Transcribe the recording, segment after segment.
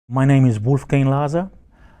My name is Wolfgang Laza.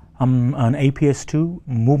 I'm an APS-2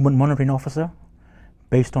 Movement Monitoring Officer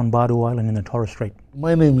based on Badu Island in the Torres Strait.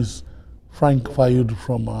 My name is Frank Fayud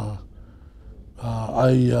from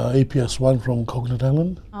APS-1 from Coconut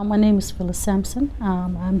Island. My name is Phyllis Sampson.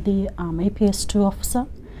 I'm the APS-2 officer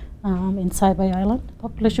in Saibai Island.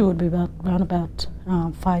 Population would be around about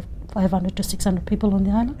 500 to 600 people on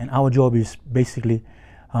the island. And our job is basically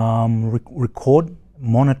record,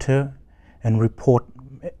 monitor and report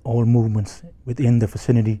all movements within the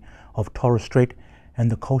vicinity of Torres Strait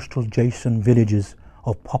and the coastal adjacent villages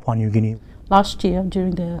of Papua New Guinea. Last year,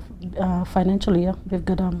 during the financial year, we've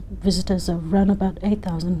got visitors of around about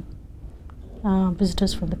 8,000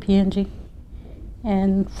 visitors from the PNG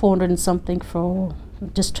and 400 and something for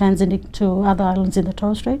just transiting to other islands in the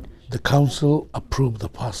Torres Strait. The council approved the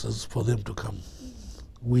passes for them to come.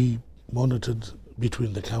 We monitored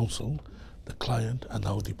between the council, the client and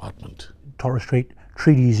our department. Torres Strait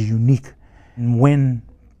Treaty is unique. And when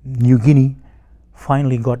New Guinea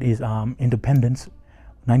finally got its independence,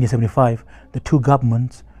 1975, the two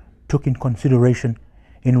governments took in consideration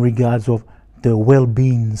in regards of the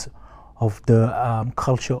well-beings of the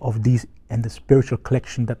culture of these and the spiritual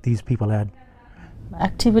collection that these people had.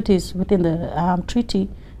 Activities within the treaty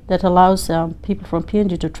that allows people from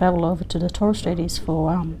PNG to travel over to the Torres Strait is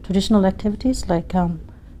for traditional activities like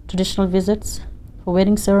traditional visits, for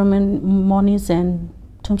wedding ceremonies and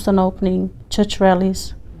tombstone opening, church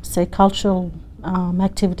rallies, say cultural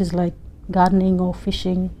activities like gardening or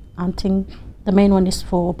fishing, hunting. The main one is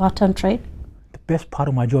for barter trade. The best part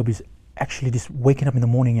of my job is actually just waking up in the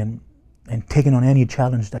morning and taking on any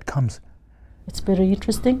challenge that comes. It's very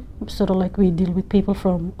interesting, sort of like we deal with people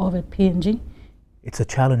from over at PNG. It's a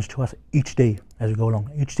challenge to us each day as we go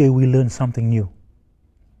along. Each day we learn something new.